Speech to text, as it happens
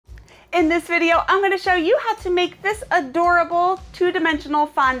In this video, I'm going to show you how to make this adorable two-dimensional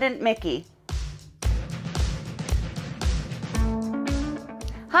fondant Mickey.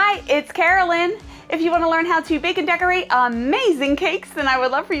 Hi, it's Karolyn. If you want to learn how to bake and decorate amazing cakes, then I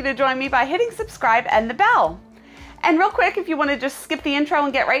would love for you to join me by hitting subscribe and the bell. And real quick, if you want to just skip the intro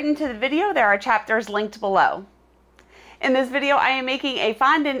and get right into the video, there are chapters linked below. In this video, I am making a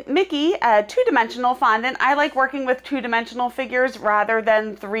fondant Mickey, a two-dimensional fondant. I like working with two-dimensional figures rather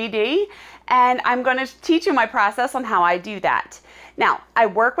than 3D, and I'm going to teach you my process on how I do that. Now, I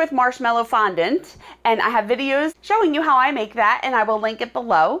work with marshmallow fondant, and I have videos showing you how I make that, and I will link it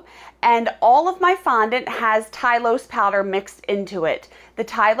below. And all of my fondant has Tylose powder mixed into it. The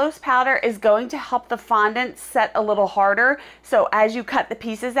Tylose powder is going to help the fondant set a little harder, so as you cut the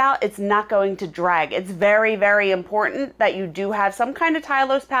pieces out, it's not going to drag. It's very, very important that you do have some kind of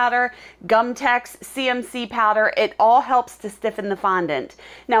Tylose powder, Gum-Tex, CMC powder. It all helps to stiffen the fondant.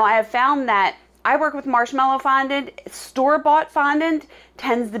 Now, I have found that I work with marshmallow fondant. Store-bought fondant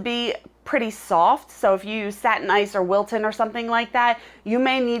tends to be pretty soft, so if you use Satin Ice or Wilton or something like that, you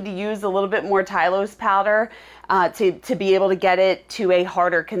may need to use a little bit more Tylose powder to be able to get it to a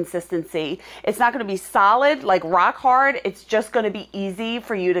harder consistency. It's not going to be solid, like rock hard. It's just going to be easy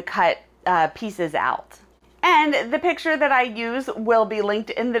for you to cut pieces out. And the picture that I use will be linked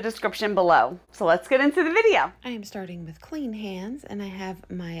in the description below. So let's get into the video. I am starting with clean hands, and I have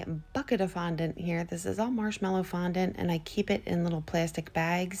my bucket of fondant here. This is all marshmallow fondant, and I keep it in little plastic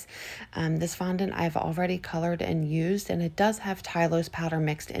bags. This fondant I've already colored and used, and it does have Tylose powder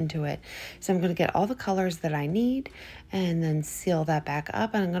mixed into it. So I'm going to get all the colors that I need and then seal that back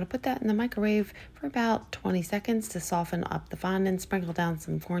up, and I'm going to put that in the microwave for about 20 seconds to soften up the fondant, sprinkle down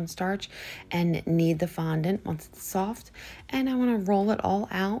some cornstarch, and knead the fondant once it's soft. And I want to roll it all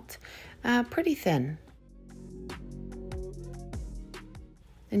out pretty thin.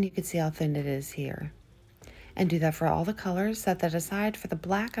 And you can see how thin it is here. And do that for all the colors. Set that aside. For the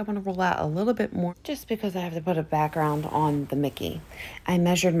black, I want to roll out a little bit more just because I have to put a background on the Mickey. I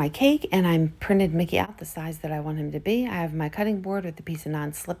measured my cake and I printed Mickey out the size that I want him to be. I have my cutting board with a piece of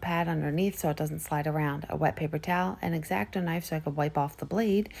non-slip pad underneath so it doesn't slide around, a wet paper towel, an X-Acto knife so I could wipe off the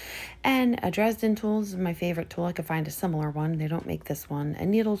blade, and a Dresden tool. This is my favorite tool. I could find a similar one. They don't make this one. A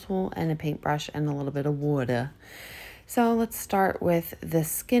needle tool and a paintbrush and a little bit of water. So let's start with the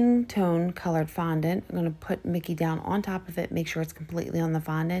skin tone colored fondant. I'm going to put Mickey down on top of it, make sure it's completely on the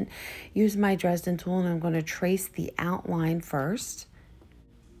fondant. Use my Dresden tool, and I'm going to trace the outline first.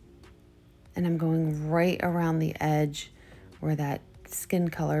 And I'm going right around the edge where that skin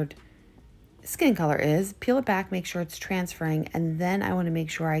color is. Peel it back, make sure it's transferring, and then I want to make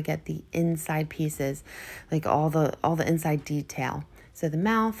sure I get the inside pieces, like all the inside detail. So the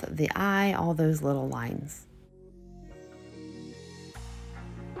mouth, the eye, all those little lines.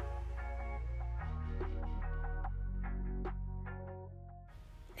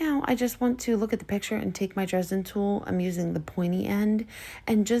 Now I just want to look at the picture and take my Dresden tool. I'm using the pointy end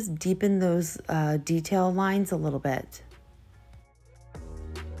and just deepen those detail lines a little bit.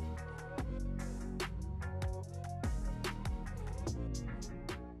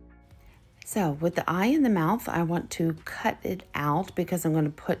 So with the eye and the mouth, I want to cut it out because I'm going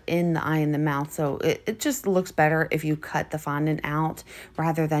to put in the eye and the mouth. So it just looks better if you cut the fondant out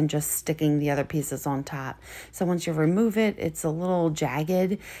rather than just sticking the other pieces on top. So once you remove it, it's a little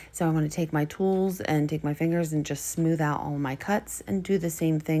jagged. So I'm going to take my tools and take my fingers and just smooth out all my cuts and do the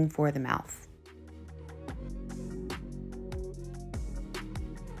same thing for the mouth.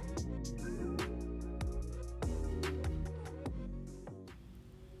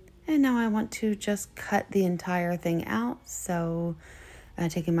 And now I want to just cut the entire thing out. So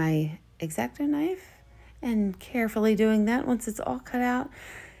taking my X-Acto knife and carefully doing that. Once it's all cut out,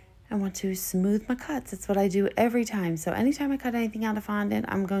 I want to smooth my cuts. It's what I do every time. So anytime I cut anything out of fondant,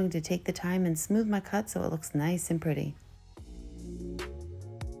 I'm going to take the time and smooth my cut so it looks nice and pretty.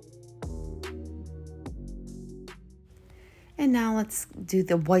 And now let's do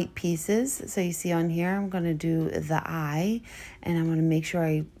the white pieces. So you see on here, I'm going to do the eye, and I'm going to make sure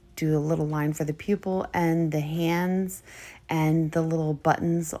I do a little line for the pupil and the hands and the little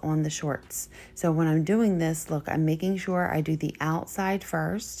buttons on the shorts. So when I'm doing this, look, I'm making sure I do the outside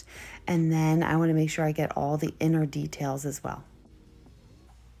first, and then I want to make sure I get all the inner details as well.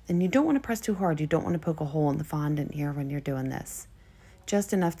 And you don't want to press too hard. You don't want to poke a hole in the fondant here when you're doing this.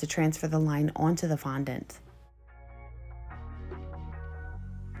 Just enough to transfer the line onto the fondant.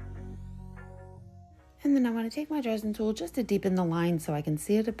 And And then I want to take my Dresden tool just to deepen the line so I can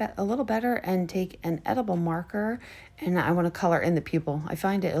see it a little better, and take an edible marker, and I want to color in the pupil. I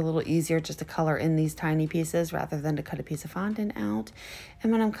find it a little easier just to color in these tiny pieces rather than to cut a piece of fondant out.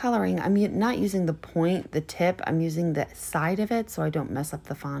 And when I'm coloring, I'm not using the point, the tip, I'm using the side of it so I don't mess up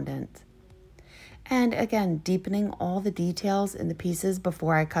the fondant. And again, deepening all the details in the pieces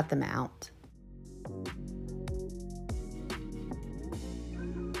before I cut them out.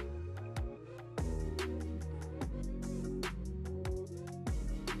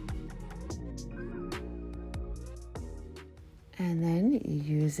 And then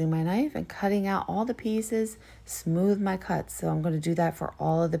using my knife and cutting out all the pieces, smooth my cuts. So I'm going to do that for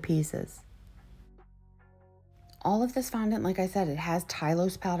all of the pieces. All of this fondant, like I said, it has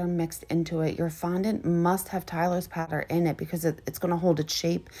Tylose powder mixed into it. Your fondant must have Tylose powder in it because it's going to hold its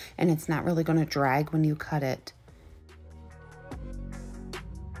shape and it's not really going to drag when you cut it.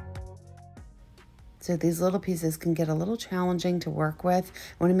 So these little pieces can get a little challenging to work with.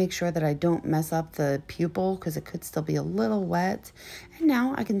 I want to make sure that I don't mess up the pupil because it could still be a little wet. And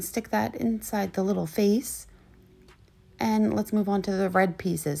now I can stick that inside the little face. And let's move on to the red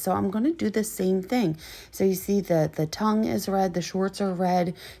pieces. So I'm going to do the same thing. So you see the tongue is red, the shorts are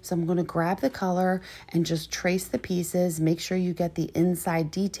red. So I'm going to grab the color and just trace the pieces. Make sure you get the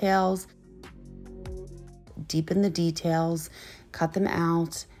inside details. Deepen the details, cut them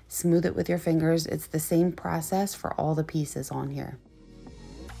out. Smooth it with your fingers. It's the same process for all the pieces on here.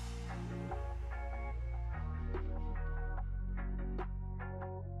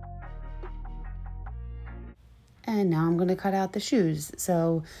 And now I'm going to cut out the shoes.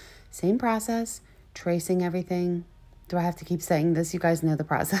 So same process, tracing everything. Do I have to keep saying this? You guys know the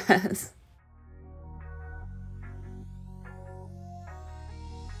process.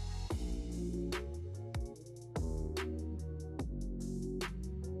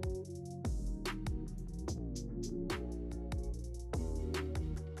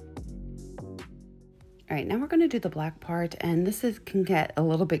 All right, now we're going to do the black part, and this can get a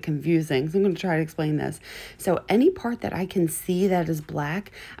little bit confusing, so I'm going to try to explain this. So any part that I can see that is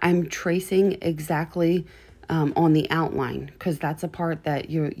black, I'm tracing exactly on the outline, because that's a part that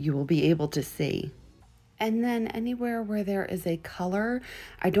you will be able to see. And then anywhere where there is a color,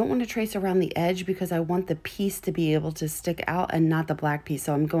 I don't want to trace around the edge because I want the piece to be able to stick out and not the black piece.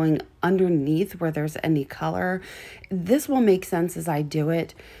 So I'm going underneath where there's any color. This will make sense as I do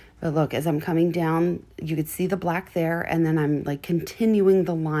it. But look, as I'm coming down, you could see the black there, and then I'm like continuing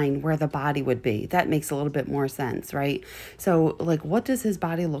the line where the body would be. That makes a little bit more sense, right? So like, what does his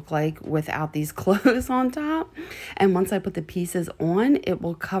body look like without these clothes on top? And once I put the pieces on, it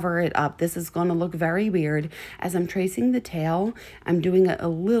will cover it up. This is going to look very weird. As I'm tracing the tail, I'm doing it a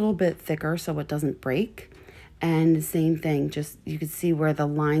little bit thicker so it doesn't break. And the same thing, just you can see where the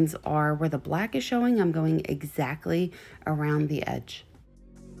lines are, where the black is showing, I'm going exactly around the edge.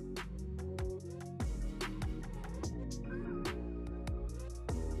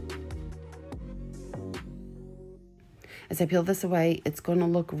 As I peel this away, it's going to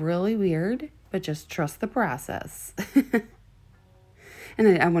look really weird, but just trust the process.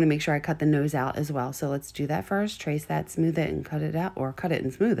 And I want to make sure I cut the nose out as well. So let's do that first. Trace that, smooth it, and cut it out, or cut it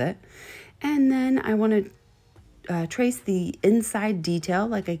and smooth it. And then I want to trace the inside detail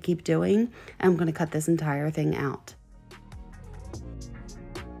like I keep doing. I'm going to cut this entire thing out.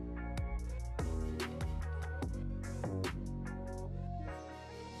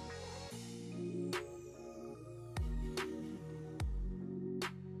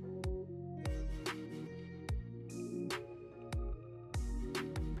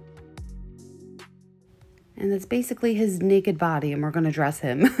 And that's basically his naked body, and we're going to dress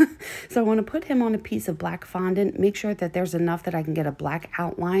him. So I want to put him on a piece of black fondant, make sure that there's enough that I can get a black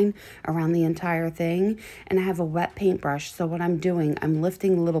outline around the entire thing. And I have a wet paintbrush. So what I'm doing, I'm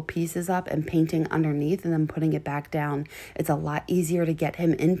lifting little pieces up and painting underneath and then putting it back down. It's a lot easier to get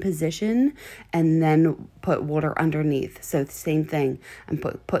him in position and then put water underneath. So the same thing, I'm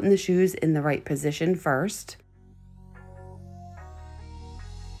putting the shoes in the right position first.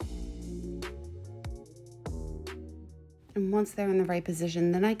 And once they're in the right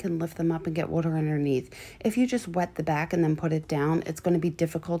position, then I can lift them up and get water underneath. If you just wet the back and then put it down, it's going to be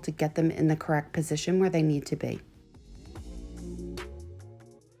difficult to get them in the correct position where they need to be.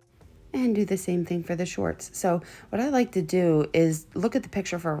 And do the same thing for the shorts. So what I like to do is look at the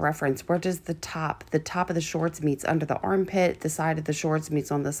picture for reference. Where does the top of the shorts meets under the armpit, the side of the shorts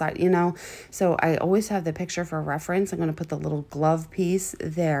meets on the side, you know? So I always have the picture for reference. I'm going to put the little glove piece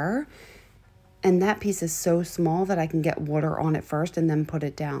there. And that piece is so small that I can get water on it first and then put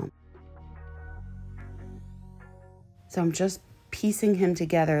it down. So I'm just piecing him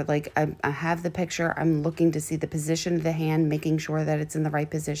together. Like I have the picture, I'm looking to see the position of the hand, making sure that it's in the right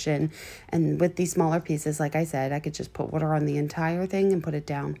position. And with these smaller pieces, like I said, I could just put water on the entire thing and put it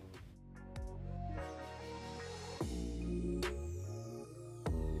down.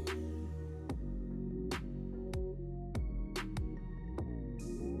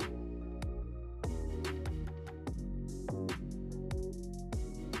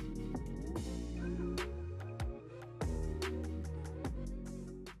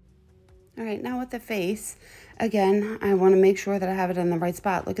 All right, now with the face, again, I want to make sure that I have it in the right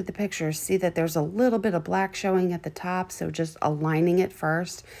spot. Look at the picture. See that there's a little bit of black showing at the top, so just aligning it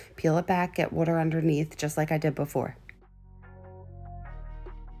first, peel it back, get water underneath, just like I did before.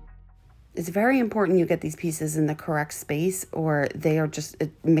 It's very important you get these pieces in the correct space, or they are just,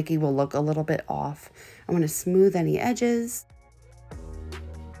 Mickey will look a little bit off. I want to smooth any edges.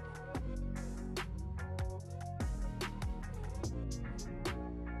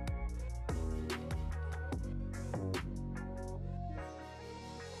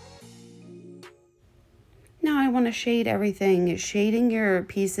 Now I want to shade everything. Shading your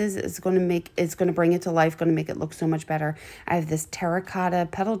pieces is going to bring it to life, going to make it look so much better. I have this terracotta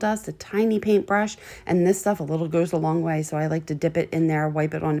petal dust, a tiny paintbrush, and this stuff a little goes a long way. So I like to dip it in there,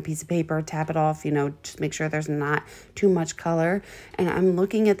 wipe it on a piece of paper, tap it off, you know, just make sure there's not too much color. And I'm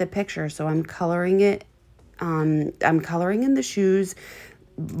looking at the picture, so I'm coloring it. I'm coloring in the shoes,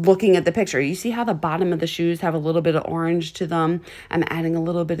 looking at the picture. You see how the bottom of the shoes have a little bit of orange to them? I'm adding a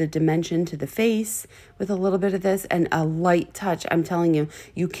little bit of dimension to the face with a little bit of this and a light touch. I'm telling you,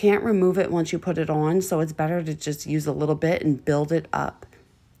 you can't remove it once you put it on, so it's better to just use a little bit and build it up.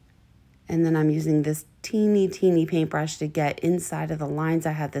 And then I'm using this teeny paintbrush to get inside of the lines.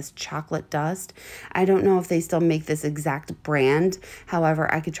 I have this chocolate dust. I don't know if they still make this exact brand.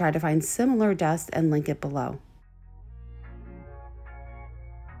 However, I could try to find similar dust and link it below.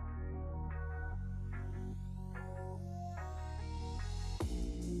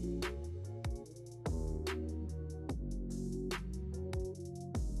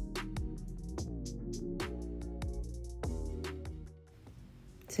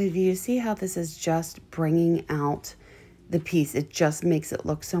 So do you see how this is just bringing out the piece? It just makes it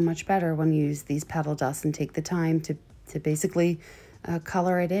look so much better when you use these petal dusts and take the time to basically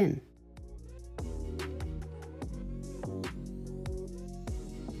color it in.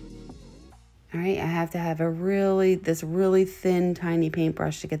 All right, I have to have this really thin, tiny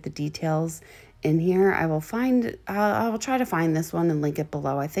paintbrush to get the details in here. I will try to find this one and link it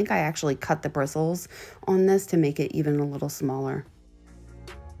below. I think I actually cut the bristles on this to make it even a little smaller.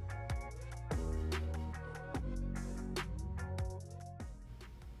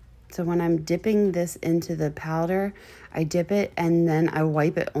 So when I'm dipping this into the powder, I dip it and then I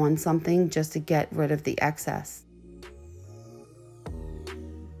wipe it on something just to get rid of the excess.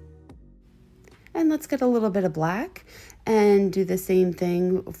 And let's get a little bit of black and do the same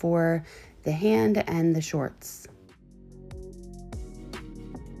thing for the hand and the shorts.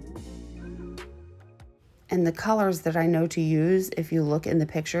 And the colors that I know to use, if you look in the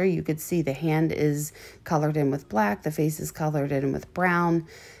picture, you could see the hand is colored in with black, the face is colored in with brown.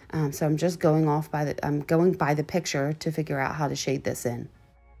 So I'm just going by the picture to figure out how to shade this in.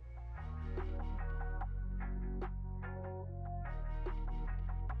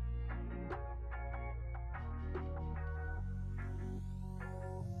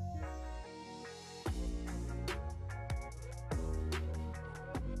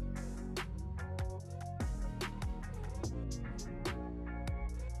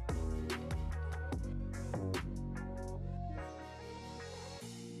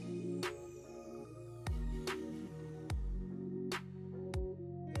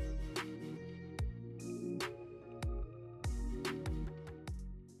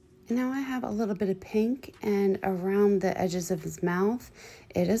 Now I have a little bit of pink, and around the edges of his mouth,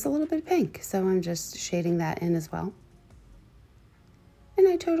 it is a little bit pink. So I'm just shading that in as well. And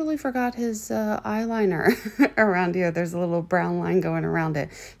I totally forgot his eyeliner around here. There's a little brown line going around it.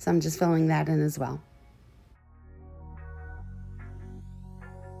 So I'm just filling that in as well.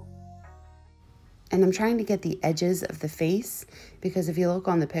 And I'm trying to get the edges of the face, because if you look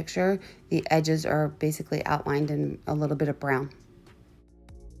on the picture, the edges are basically outlined in a little bit of brown.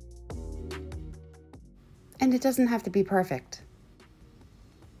 And it doesn't have to be perfect.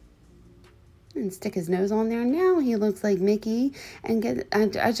 And stick his nose on there. Now he looks like Mickey. And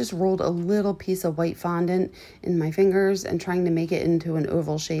I just rolled a little piece of white fondant in my fingers and trying to make it into an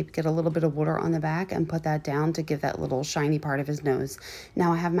oval shape. Get a little bit of water on the back and put that down to give that little shiny part of his nose.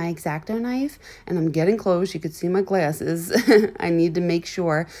 Now I have my X-Acto knife and I'm getting close. You could see my glasses. I need to make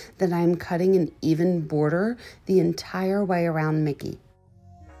sure that I'm cutting an even border the entire way around Mickey.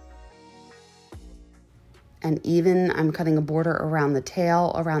 And even I'm cutting a border around the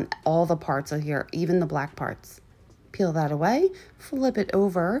tail, around all the parts of here, even the black parts. Peel that away, flip it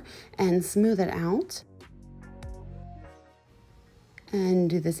over, and smooth it out. And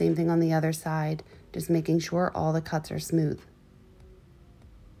do the same thing on the other side, just making sure all the cuts are smooth.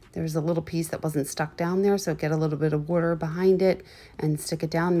 There's a little piece that wasn't stuck down there, so get a little bit of water behind it and stick it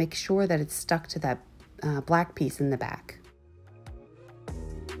down. Make sure that it's stuck to that black piece in the back.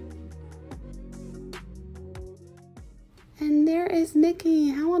 And there is Mickey.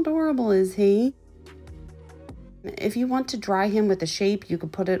 How adorable is he? If you want to dry him with a shape, you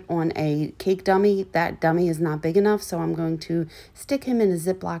could put it on a cake dummy. That dummy is not big enough, so I'm going to stick him in a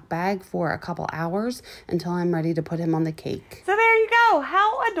Ziploc bag for a couple hours until I'm ready to put him on the cake. So there you go.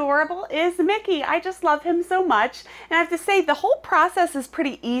 How adorable is Mickey? I just love him so much. And I have to say, the whole process is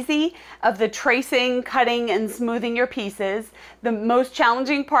pretty easy of the tracing, cutting, and smoothing your pieces. The most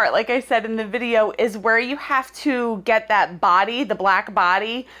challenging part, like I said in the video, is where you have to get that body, the black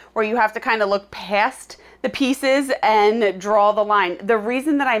body, where you have to kind of look past the pieces and draw the line. The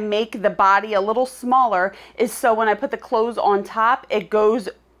reason that I make the body a little smaller is so when I put the clothes on top, it goes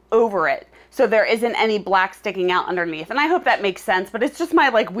over it. So there isn't any black sticking out underneath. And I hope that makes sense, but it's just my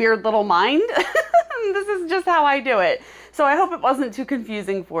like weird little mind. This is just how I do it. So I hope it wasn't too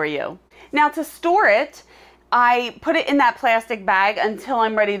confusing for you. Now to store it, I put it in that plastic bag until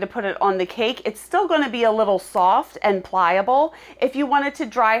I'm ready to put it on the cake. It's still going to be a little soft and pliable. If you want it to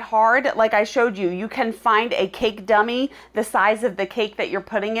dry hard, like I showed you, you can find a cake dummy the size of the cake that you're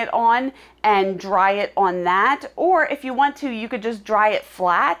putting it on and dry it on that. Or if you want to, you could just dry it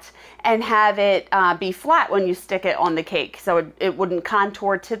flat and have it be flat when you stick it on the cake, so it wouldn't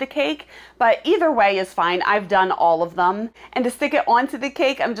contour to the cake. But either way is fine. I've done all of them. And to stick it onto the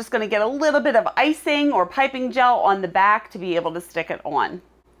cake, I'm just going to get a little bit of icing or piping gel on the back to be able to stick it on.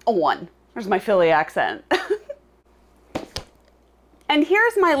 There's my Philly accent. And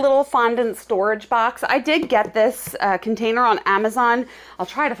here's my little fondant storage box. I did get this container on Amazon. I'll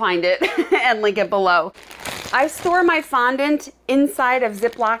try to find it and link it below. I store my fondant inside of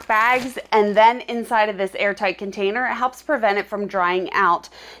Ziploc bags and then inside of this airtight container. It helps prevent it from drying out.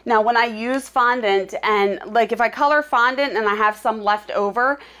 Now, when I use fondant, and like if I color fondant and I have some left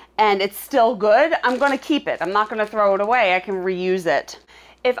over and it's still good, I'm gonna keep it. I'm not gonna throw it away. I can reuse it.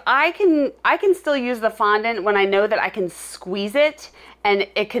 If I can still use the fondant when I know that I can squeeze it and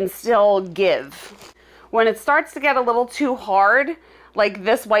it can still give. When it starts to get a little too hard, like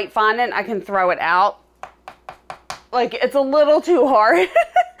this white fondant, I can throw it out. Like it's a little too hard.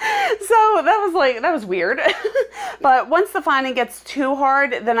 So that was weird. But once the fondant gets too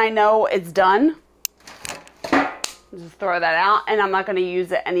hard, then I know it's done. Just throw that out and I'm not going to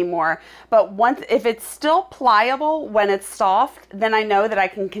use it anymore. But if it's still pliable when it's soft, then I know that I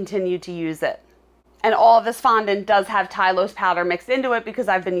can continue to use it. And all of this fondant does have Tylose powder mixed into it because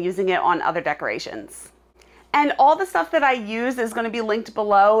I've been using it on other decorations. And all the stuff that I use is going to be linked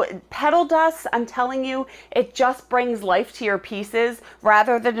below. Petal dust, I'm telling you, it just brings life to your pieces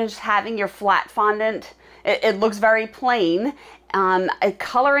rather than just having your flat fondant. It looks very plain.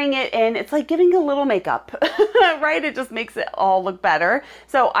 Coloring it in, it's like giving a little makeup, right? It just makes it all look better.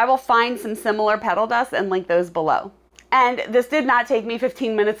 So I will find some similar petal dust and link those below. And this did not take me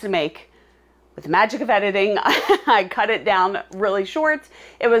 15 minutes to make. With the magic of editing, I cut it down really short.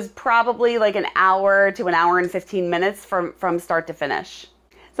 It was probably like an hour to an hour and 15 minutes from start to finish.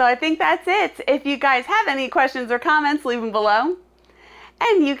 So I think that's it. If you guys have any questions or comments, leave them below.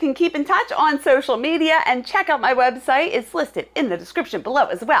 And you can keep in touch on social media and check out my website. It's listed in the description below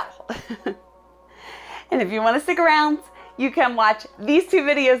as well. And if you want to stick around, you can watch these two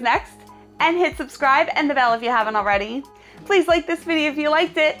videos next and hit subscribe and the bell if you haven't already. Please like this video if you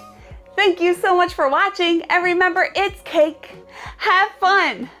liked it. Thank you so much for watching, and remember, it's cake. Have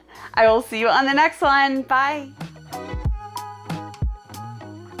fun. I will see you on the next one. Bye.